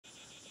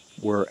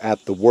We're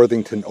at the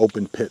Worthington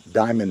open pit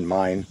diamond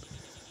mine,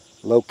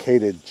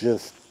 located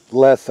just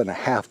less than a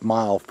half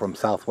mile from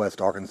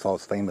southwest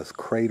Arkansas's famous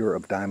Crater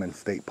of Diamond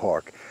State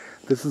Park.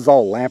 This is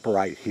all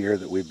lamperite here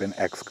that we've been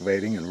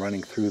excavating and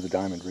running through the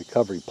diamond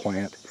recovery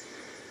plant.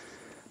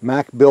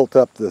 Mac built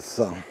up this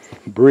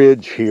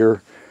bridge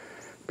here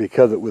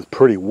because it was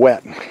pretty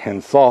wet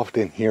and soft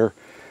in here,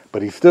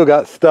 but he still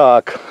got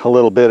stuck a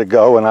little bit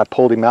ago, and I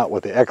pulled him out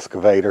with the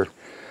excavator.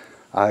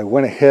 I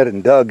went ahead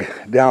and dug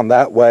down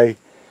that way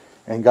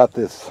and got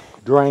this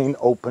drain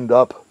opened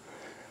up,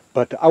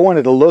 but I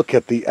wanted to look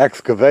at the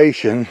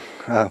excavation.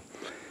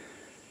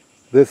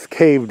 This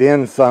caved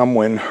in some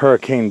when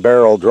Hurricane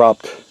Beryl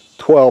dropped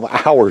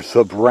 12 hours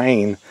of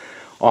rain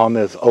on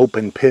this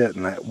open pit,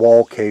 and that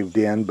wall caved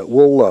in. But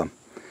we'll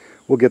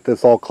get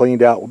this all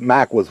cleaned out.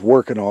 Mac was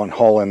working on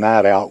hauling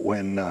that out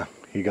when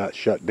he got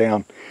shut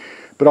down.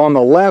 But on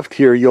the left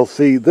here, you'll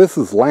see this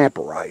is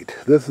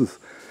lamperite. This is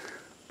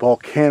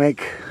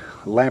volcanic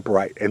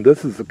lamperite, and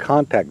this is the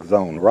contact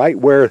zone right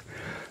where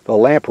the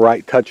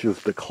lamperite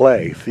touches the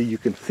clay. See, you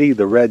can see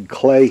the red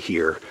clay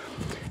here,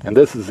 and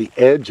this is the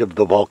edge of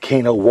the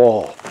volcano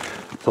wall.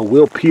 So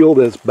we'll peel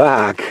this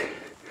back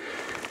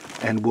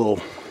and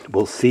we'll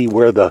see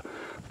where the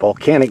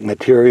volcanic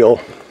material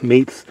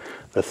meets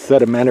the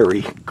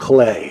sedimentary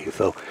clay.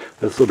 So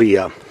this will be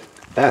a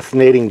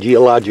fascinating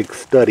geologic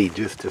study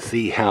just to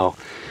see how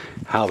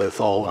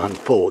this all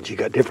unfolds. You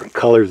got different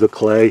colors of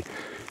clay,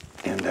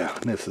 and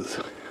this is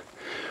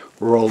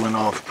rolling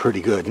off pretty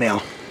good.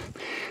 Now,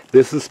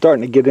 this is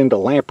starting to get into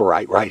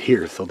lamperite right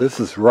here. So this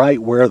is right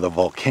where the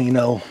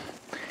volcano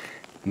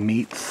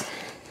meets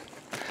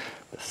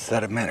the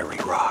sedimentary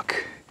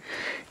rock.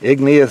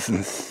 Igneous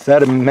and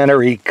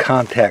sedimentary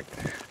contact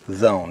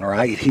zone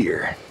right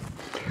here.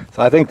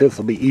 So I think this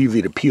will be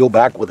easy to peel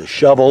back with a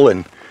shovel,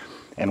 and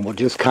we'll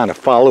just kind of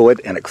follow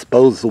it and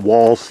expose the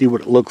wall, see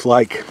what it looks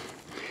like,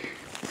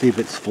 see if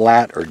it's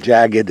flat or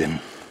jagged, and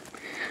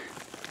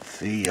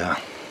see,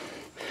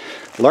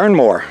 learn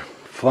more,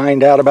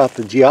 find out about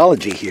the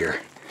geology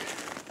here.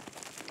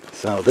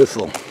 So this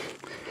will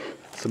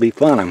be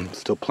fun. I'm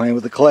still playing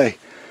with the clay,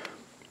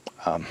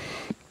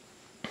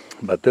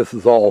 but this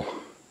is all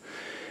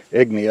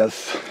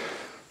igneous.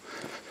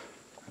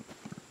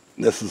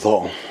 This is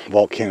all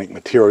volcanic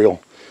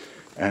material,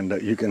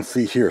 and you can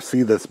see here,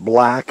 see this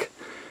black?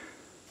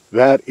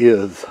 That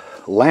is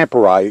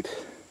lamperite.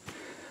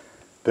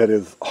 That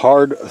is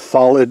hard,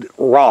 solid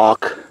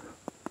rock,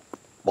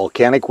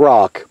 volcanic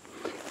rock,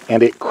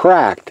 and it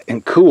cracked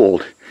and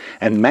cooled,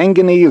 and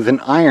manganese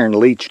and iron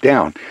leached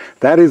down.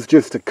 That is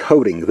just a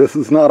coating. This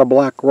is not a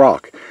black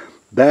rock.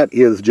 That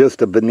is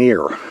just a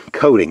veneer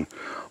coating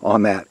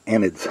on that,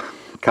 and it's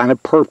kind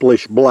of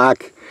purplish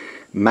black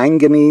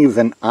manganese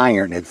and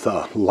iron. It's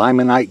a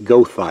limonite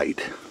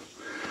goethite.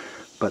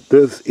 But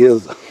this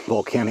is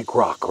volcanic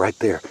rock right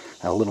there.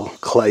 A little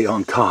clay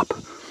on top.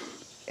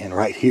 And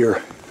right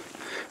here,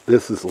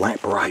 this is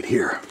lamperite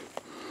here.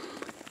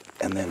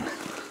 And then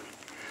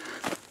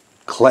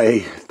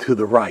clay to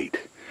the right.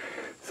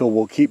 So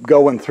we'll keep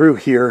going through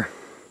here,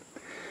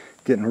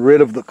 getting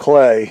rid of the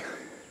clay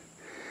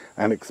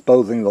and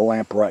exposing the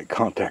lamperite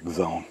contact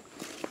zone.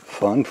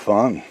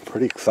 Fun,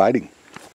 pretty exciting.